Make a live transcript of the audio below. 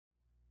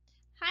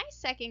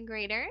second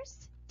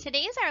graders.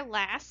 Today's our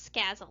last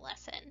SCASA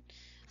lesson.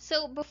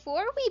 So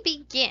before we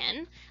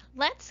begin,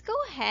 let's go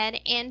ahead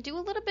and do a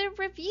little bit of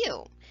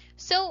review.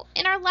 So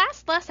in our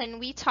last lesson,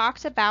 we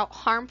talked about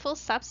harmful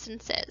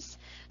substances.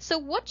 So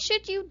what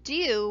should you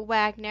do,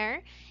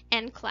 Wagner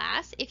and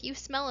class, if you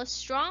smell a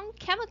strong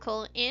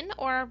chemical in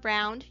or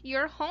around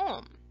your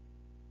home?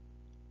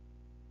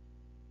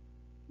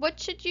 What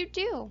should you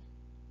do?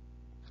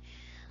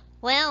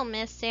 Well,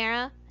 Miss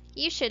Sarah,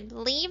 you should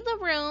leave the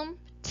room,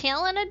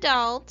 tell an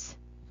adult,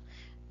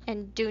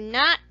 and do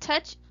not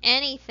touch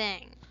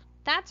anything.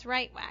 That's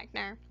right,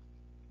 Wagner.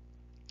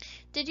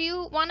 Did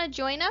you want to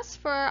join us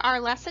for our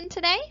lesson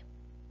today?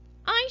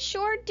 I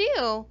sure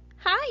do.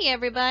 Hi,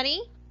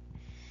 everybody.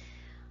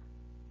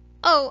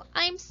 Oh,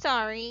 I'm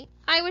sorry.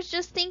 I was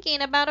just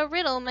thinking about a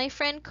riddle my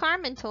friend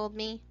Carmen told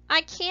me.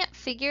 I can't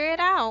figure it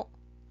out.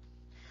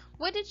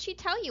 What did she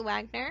tell you,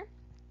 Wagner?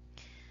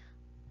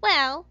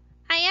 Well,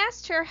 I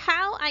asked her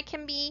how I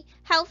can be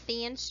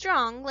healthy and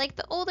strong like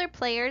the older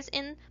players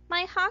in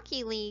my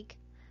hockey league.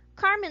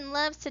 Carmen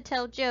loves to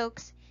tell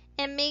jokes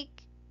and make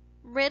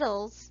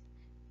riddles.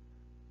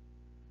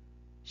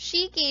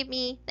 She gave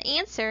me the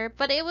answer,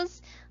 but it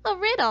was a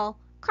riddle.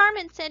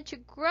 Carmen said to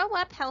grow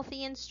up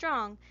healthy and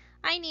strong,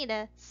 I need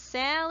a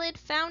solid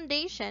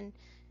foundation.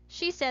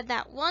 She said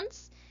that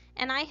once,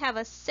 and I have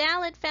a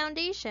solid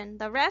foundation,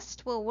 the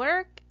rest will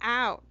work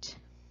out.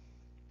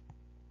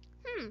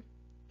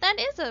 That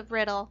is a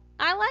riddle.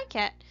 I like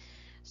it.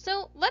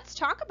 So let's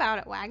talk about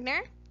it,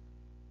 Wagner.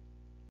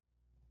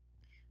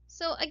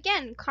 So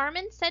again,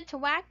 Carmen said to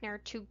Wagner,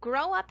 to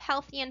grow up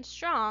healthy and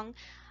strong,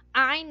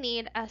 I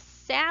need a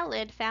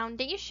solid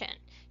foundation.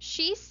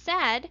 She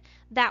said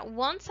that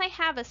once I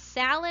have a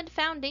solid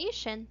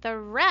foundation, the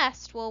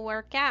rest will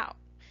work out.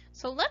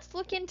 So let's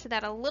look into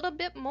that a little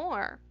bit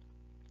more.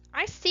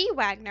 I see,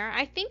 Wagner.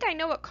 I think I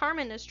know what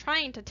Carmen is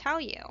trying to tell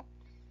you.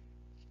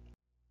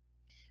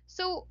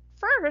 So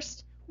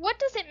first, what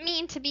does it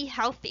mean to be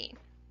healthy?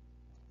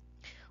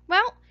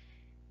 Well,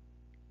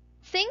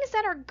 things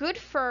that are good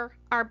for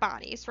our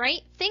bodies, right?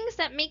 Things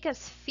that make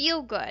us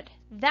feel good.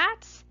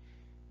 That's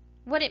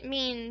what it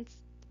means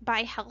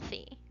by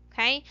healthy,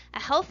 okay? A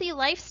healthy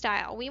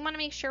lifestyle. We want to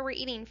make sure we're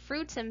eating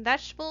fruits and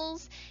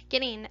vegetables,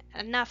 getting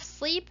enough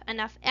sleep,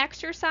 enough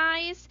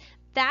exercise.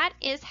 That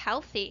is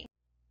healthy.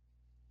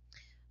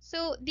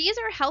 So these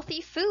are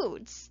healthy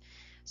foods.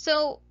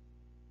 So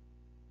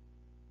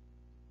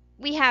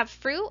we have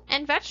fruit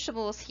and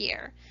vegetables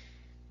here.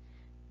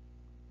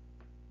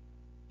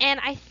 And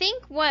I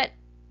think what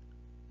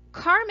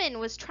Carmen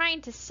was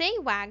trying to say,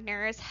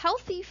 Wagner, is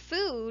healthy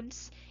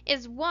foods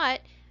is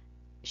what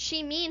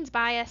she means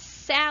by a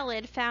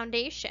solid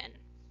foundation.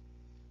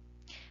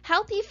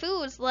 Healthy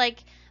foods,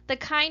 like the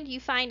kind you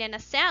find in a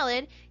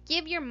salad,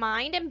 give your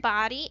mind and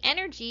body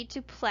energy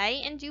to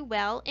play and do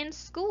well in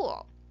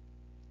school.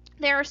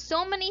 There are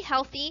so many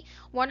healthy,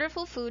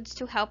 wonderful foods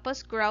to help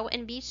us grow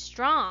and be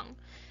strong.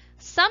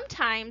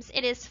 Sometimes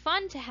it is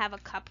fun to have a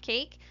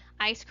cupcake,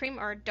 ice cream,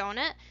 or a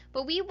donut,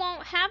 but we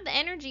won't have the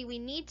energy we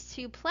need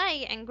to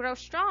play and grow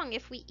strong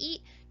if we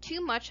eat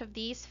too much of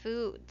these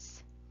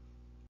foods.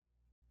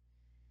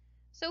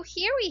 So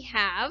here we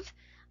have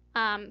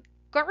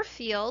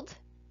Garfield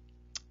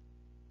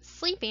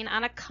sleeping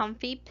on a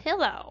comfy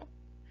pillow,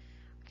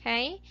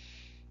 okay?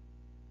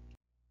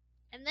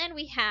 And then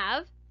we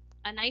have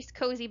a nice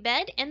cozy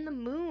bed and the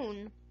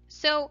moon.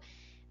 So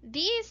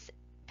these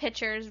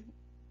pictures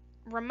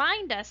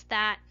remind us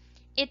that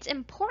it's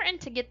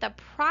important to get the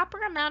proper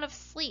amount of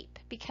sleep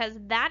because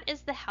that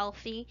is the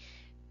healthy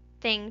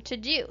thing to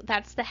do.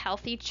 That's the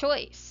healthy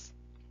choice.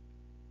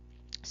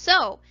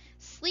 So,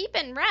 sleep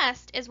and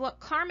rest is what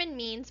Carmen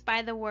means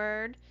by the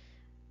word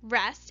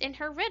rest in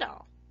her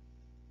riddle.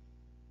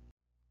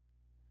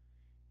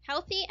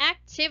 Healthy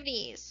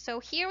activities. So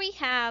here we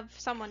have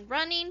someone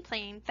running,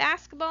 playing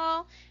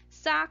basketball,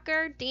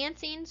 soccer,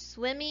 dancing,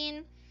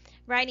 swimming,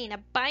 riding a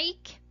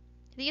bike.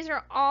 These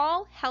are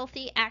all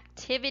healthy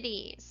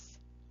activities.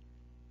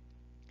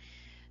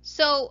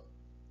 So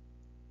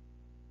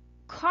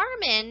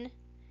Carmen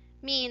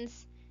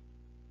means,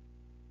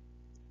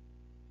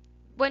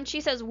 when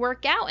she says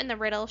work out in the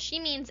riddle, she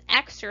means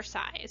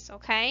exercise,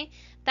 okay?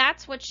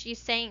 That's what she's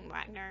saying,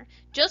 Wagner.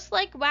 Just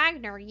like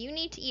Wagner, you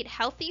need to eat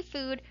healthy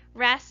food,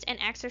 rest, and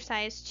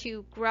exercise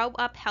to grow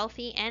up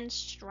healthy and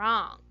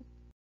strong.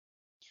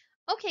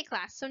 Okay,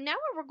 class, so now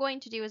what we're going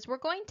to do is we're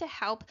going to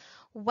help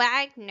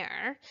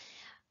Wagner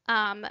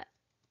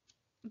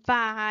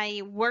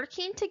by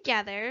working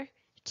together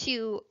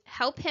to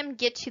help him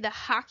get to the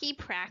hockey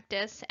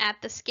practice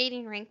at the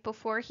skating rink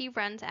before he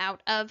runs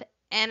out of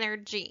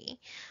energy.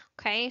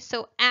 Okay,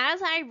 so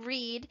as I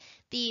read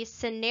the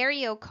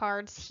scenario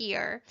cards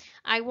here,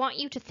 I want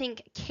you to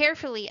think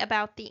carefully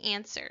about the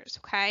answers,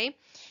 okay?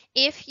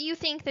 If you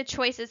think the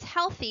choice is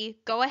healthy,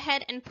 go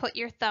ahead and put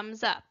your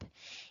thumbs up.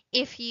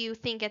 If you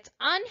think it's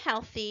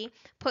unhealthy,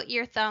 put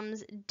your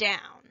thumbs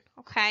down,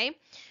 okay?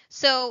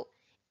 So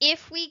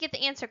if we get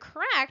the answer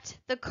correct,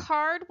 the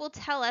card will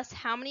tell us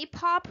how many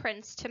paw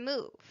prints to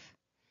move.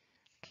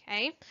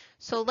 Okay,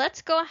 so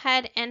let's go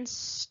ahead and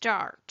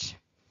start.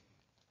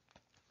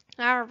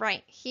 All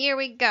right, here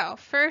we go.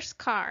 First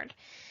card.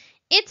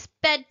 It's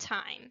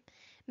bedtime.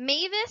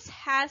 Mavis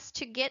has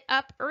to get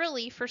up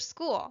early for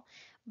school,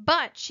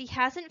 but she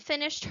hasn't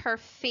finished her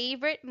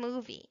favorite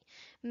movie.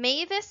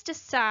 Mavis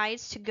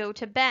decides to go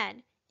to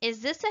bed.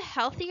 Is this a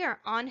healthy or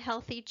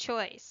unhealthy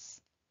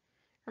choice?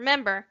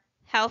 Remember,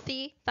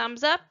 healthy,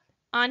 thumbs up,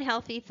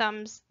 unhealthy,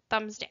 thumbs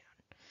down.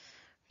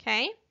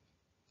 Okay?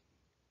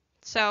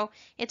 So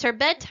it's her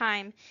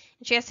bedtime,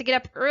 and she has to get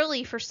up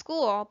early for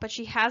school, but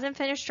she hasn't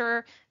finished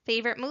her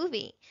favorite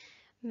movie.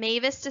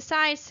 Mavis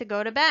decides to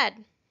go to bed.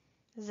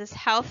 Is this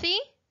healthy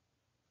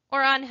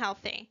or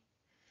unhealthy?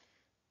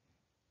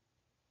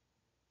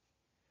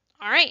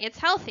 All right, it's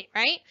healthy,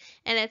 right?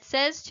 And it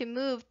says to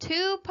move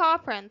 2 paw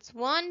prints.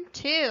 1,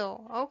 2.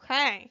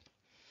 Okay.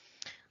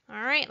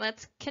 All right,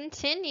 let's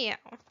continue.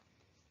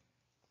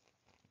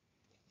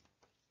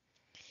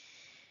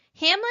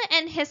 Hamlet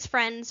and his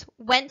friends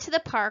went to the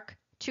park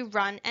to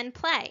run and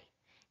play.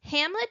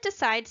 Hamlet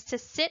decides to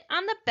sit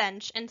on the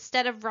bench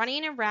instead of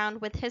running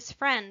around with his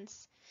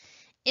friends.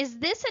 Is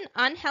this an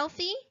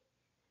unhealthy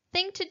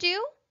thing to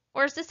do,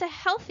 or is this a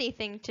healthy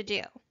thing to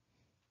do?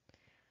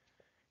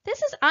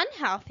 This is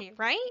unhealthy,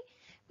 right?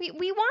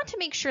 We want to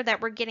make sure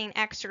that we're getting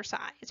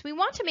exercise. We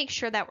want to make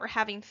sure that we're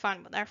having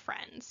fun with our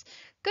friends.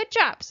 Good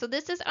job. So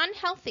this is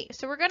unhealthy.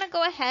 So we're going to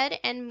go ahead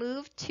and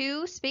move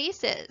 2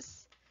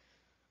 spaces.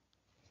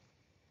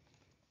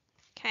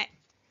 Okay.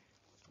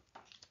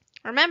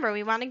 Remember,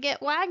 we want to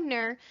get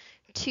Wagner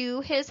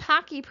to his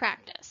hockey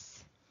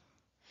practice.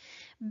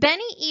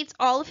 Benny eats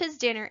all of his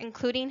dinner,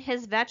 including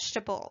his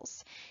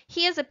vegetables.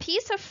 He has a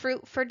piece of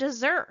fruit for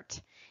dessert.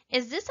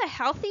 Is this a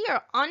healthy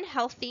or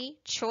unhealthy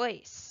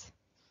choice?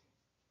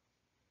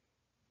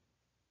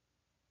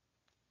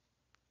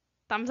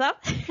 Thumbs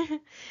up?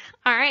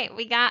 All right,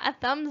 we got a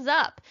thumbs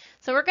up.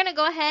 So we're going to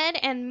go ahead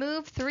and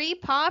move 3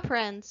 paw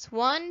prints.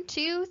 1,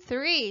 2,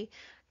 3.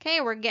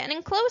 Okay, we're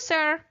getting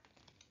closer.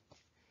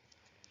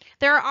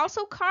 There are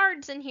also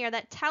cards in here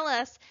that tell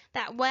us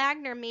that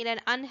Wagner made an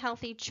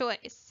unhealthy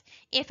choice.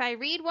 If I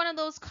read one of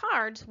those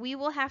cards, we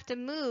will have to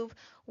move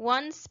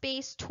 1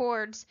 space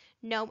towards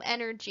no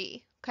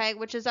energy, okay,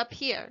 which is up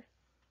here.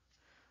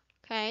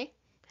 Okay?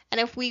 And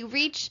if we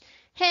reach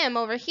him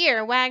over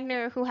here,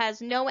 Wagner, who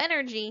has no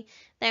energy,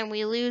 then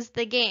we lose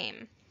the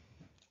game.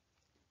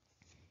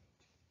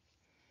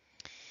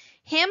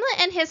 Hamlet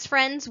and his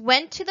friends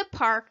went to the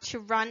park to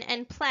run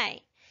and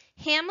play.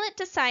 Hamlet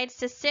decides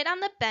to sit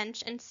on the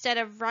bench instead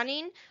of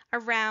running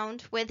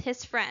around with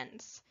his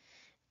friends.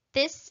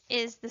 This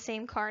is the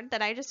same card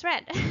that I just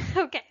read.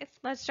 Okay,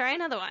 let's try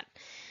another one.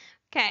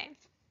 Okay.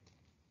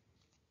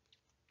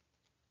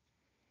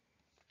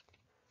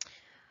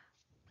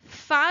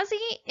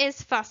 Fozzie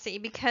is fussy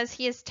because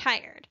he is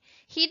tired.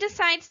 He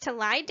decides to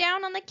lie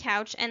down on the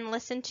couch and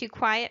listen to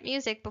quiet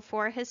music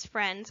before his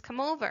friends come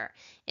over.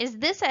 Is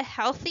this a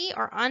healthy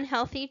or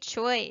unhealthy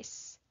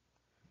choice?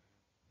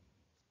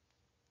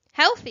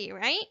 Healthy,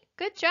 right?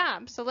 Good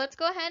job. So let's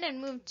go ahead and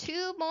move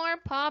 2 more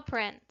paw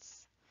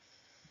prints.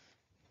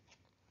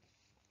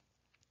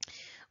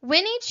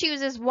 Winnie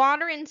chooses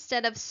water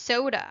instead of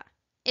soda.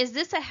 Is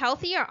this a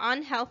healthy or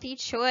unhealthy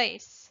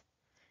choice?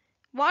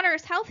 Water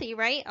is healthy,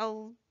 right?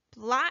 A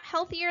lot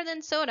healthier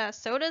than soda.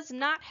 Soda's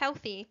not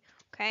healthy,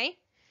 okay?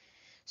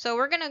 So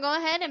we're going to go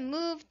ahead and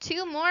move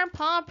 2 more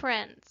paw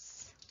prints.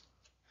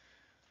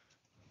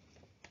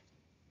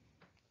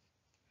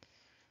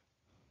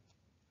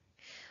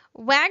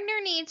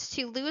 Wagner needs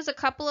to lose a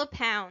couple of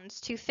pounds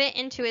to fit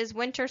into his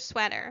winter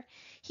sweater.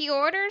 He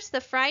orders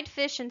the fried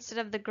fish instead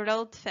of the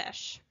grilled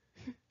fish.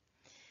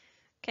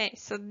 Okay,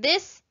 so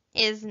this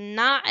is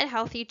not a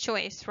healthy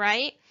choice,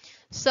 right?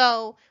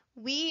 So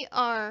we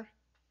are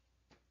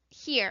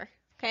here,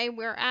 okay?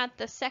 We're at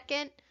the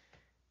second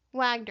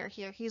Wagner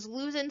here. He's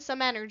losing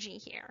some energy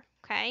here,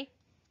 okay?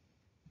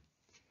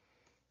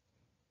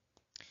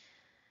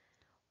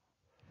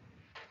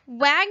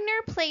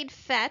 Wagner played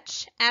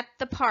fetch at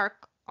the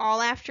park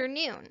all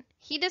afternoon.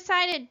 He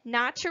decided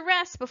not to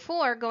rest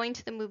before going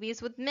to the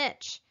movies with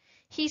Mitch.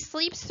 He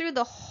sleeps through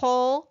the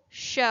whole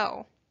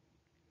show.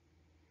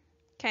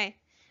 Okay.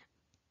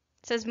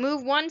 It says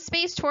move 1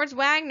 space towards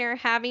Wagner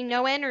having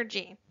no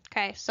energy.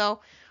 Okay, so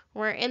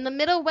we're in the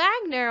middle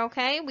Wagner,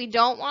 okay? We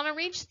don't want to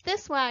reach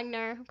this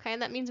Wagner, okay?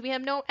 That means we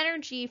have no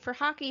energy for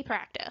hockey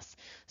practice.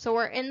 So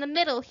we're in the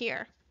middle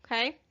here,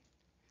 okay?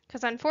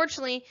 Because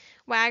unfortunately,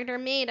 Wagner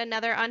made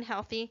another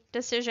unhealthy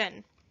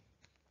decision.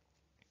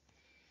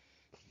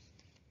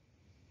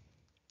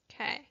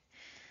 Okay,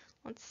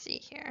 let's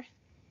see here.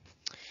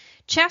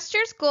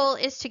 Chester's goal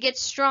is to get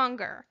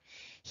stronger.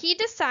 He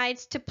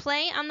decides to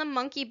play on the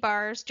monkey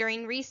bars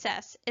during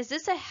recess. Is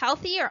this a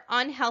healthy or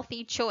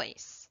unhealthy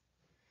choice?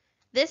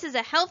 This is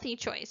a healthy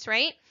choice,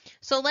 right?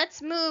 So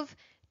let's move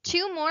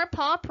 2 more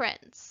paw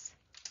prints.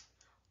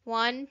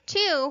 1,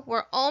 2.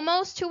 We're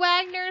almost to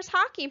Wagner's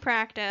hockey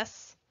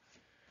practice.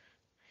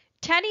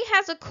 Teddy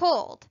has a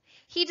cold.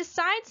 He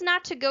decides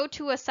not to go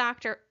to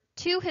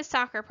to his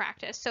soccer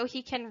practice so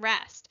he can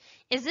rest.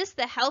 Is this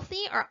the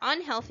healthy or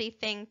unhealthy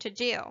thing to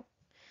do?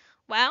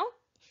 Well,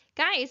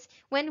 guys,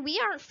 when we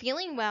aren't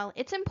feeling well,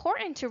 it's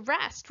important to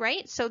rest,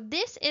 right? So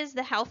this is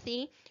the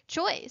healthy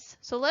choice.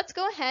 So let's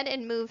go ahead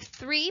and move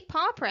 3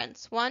 paw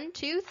prints. 1,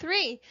 2,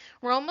 3.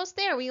 We're almost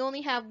there. We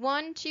only have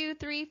 1, 2,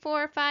 3,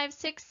 4, 5,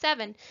 6,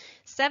 7.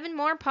 7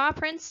 more paw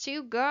prints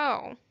to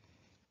go.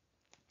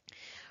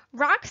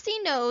 Roxy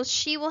knows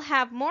she will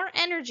have more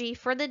energy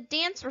for the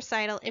dance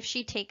recital if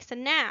she takes a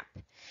nap.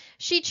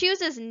 She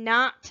chooses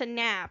not to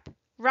nap.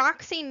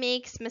 Roxy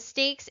makes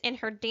mistakes in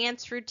her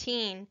dance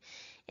routine.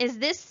 Is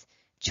this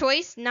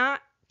choice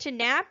not to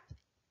nap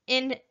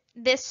in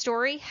this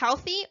story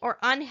healthy or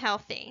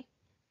unhealthy?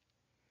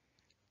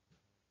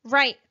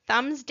 Right,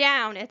 thumbs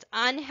down. It's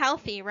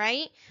unhealthy,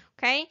 right?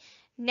 Okay,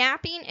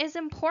 napping is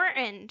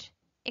important,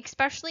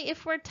 especially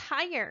if we're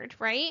tired,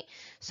 right?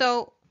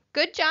 So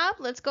good job.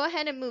 Let's go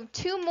ahead and move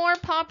 2 more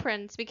paw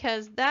prints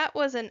because that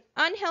was an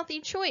unhealthy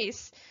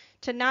choice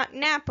to not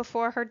nap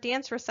before her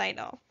dance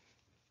recital.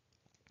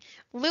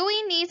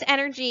 Louie needs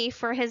energy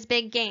for his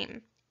big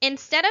game.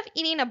 Instead of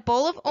eating a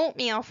bowl of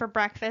oatmeal for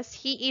breakfast,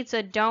 he eats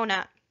a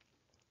donut.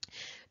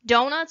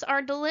 Donuts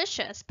are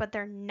delicious, but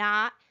they're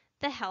not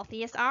the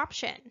healthiest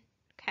option.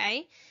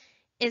 Okay?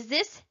 Is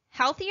this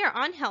healthy or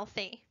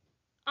unhealthy?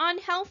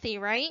 Unhealthy,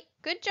 right?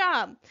 Good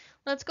job.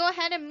 Let's go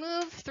ahead and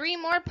move 3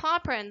 more paw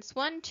prints.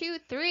 1, 2,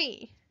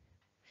 3.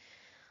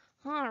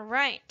 All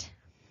right.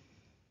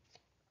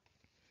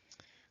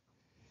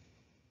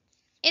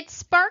 It's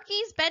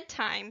Sparky's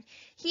bedtime.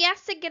 He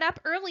has to get up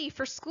early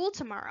for school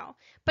tomorrow,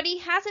 but he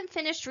hasn't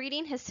finished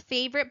reading his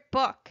favorite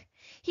book.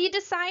 He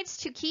decides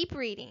to keep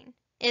reading.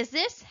 Is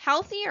this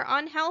healthy or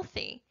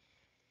unhealthy?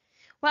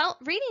 Well,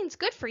 reading's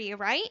good for you,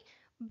 right?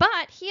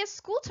 But he has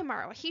school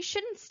tomorrow. He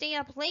shouldn't stay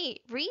up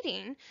late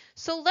reading.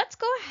 So let's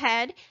go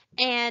ahead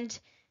and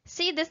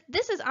say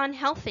this is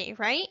unhealthy,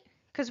 right?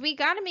 Because we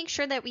got to make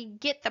sure that we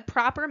get the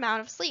proper amount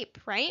of sleep,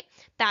 right?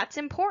 That's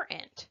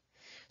important.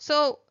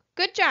 So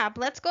good job.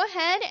 Let's go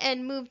ahead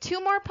and move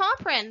 2 more paw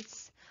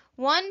prints.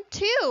 1,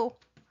 2.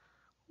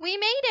 We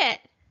made it.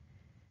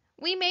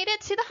 We made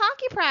it to the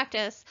hockey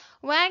practice.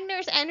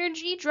 Wagner's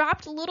energy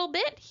dropped a little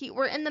bit.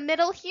 We're in the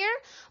middle here,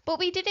 but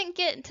we didn't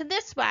get to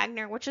this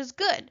Wagner, which is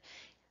good.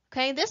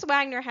 Okay, this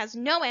Wagner has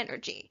no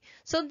energy.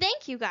 So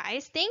thank you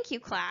guys, thank you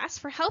class,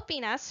 for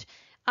helping us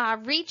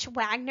reach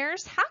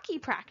Wagner's hockey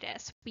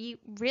practice. We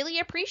really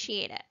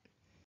appreciate it.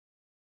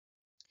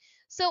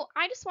 So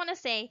I just want to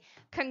say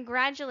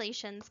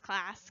congratulations,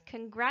 class.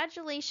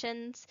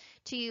 Congratulations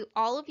to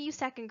all of you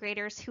second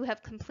graders who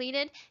have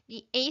completed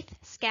the 8th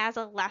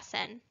SCASA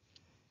lesson.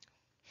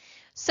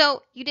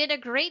 So you did a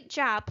great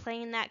job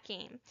playing that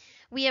game.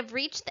 We have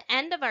reached the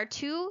end of our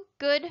 2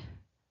 good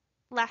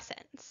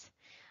lessons.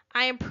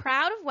 I am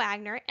proud of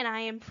Wagner and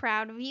I am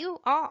proud of you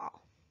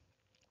all.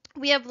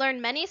 We have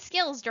learned many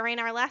skills during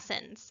our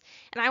lessons,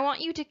 and I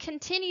want you to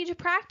continue to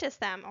practice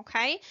them,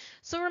 okay?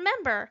 So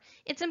remember,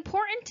 it's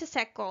important to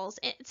set goals.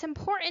 It's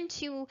important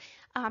to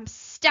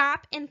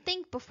stop and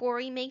think before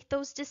we make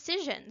those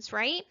decisions,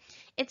 right?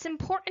 It's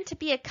important to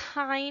be a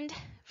kind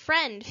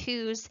friend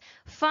who's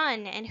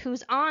fun and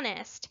who's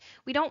honest.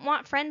 We don't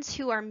want friends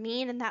who are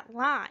mean and that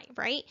lie,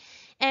 right?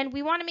 And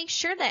we want to make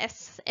sure that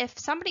if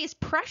somebody is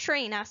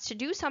pressuring us to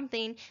do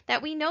something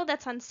that we know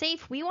that's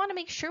unsafe, we want to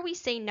make sure we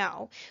say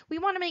no. We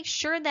want to make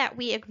sure that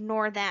we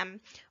ignore them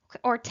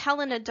or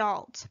tell an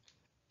adult.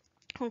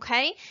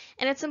 Okay?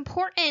 And it's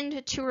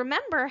important to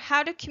remember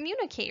how to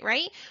communicate,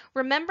 right?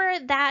 Remember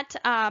that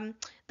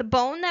the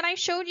bone that I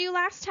showed you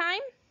last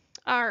time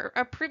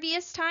or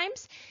previous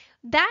times?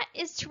 That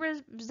is to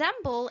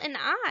resemble an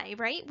I,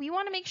 right? We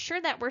want to make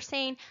sure that we're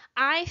saying,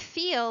 I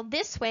feel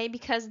this way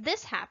because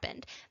this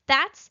happened.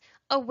 That's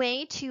a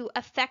way to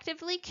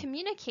effectively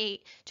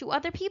communicate to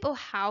other people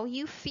how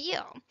you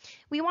feel.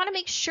 We want to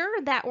make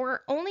sure that we're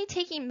only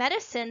taking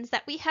medicines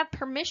that we have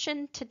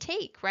permission to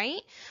take,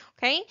 right?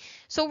 Okay?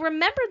 So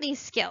remember these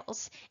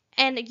skills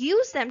and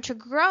use them to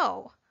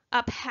grow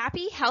up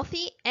happy,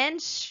 healthy,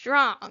 and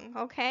strong,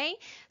 okay?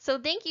 So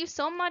thank you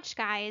so much,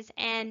 guys,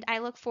 and I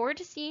look forward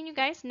to seeing you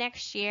guys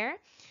next year.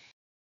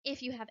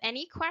 If you have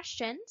any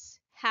questions,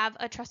 have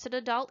a trusted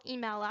adult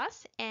email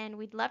us, and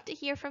we'd love to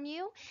hear from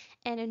you,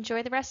 and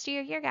enjoy the rest of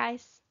your year,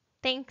 guys.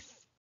 Thanks.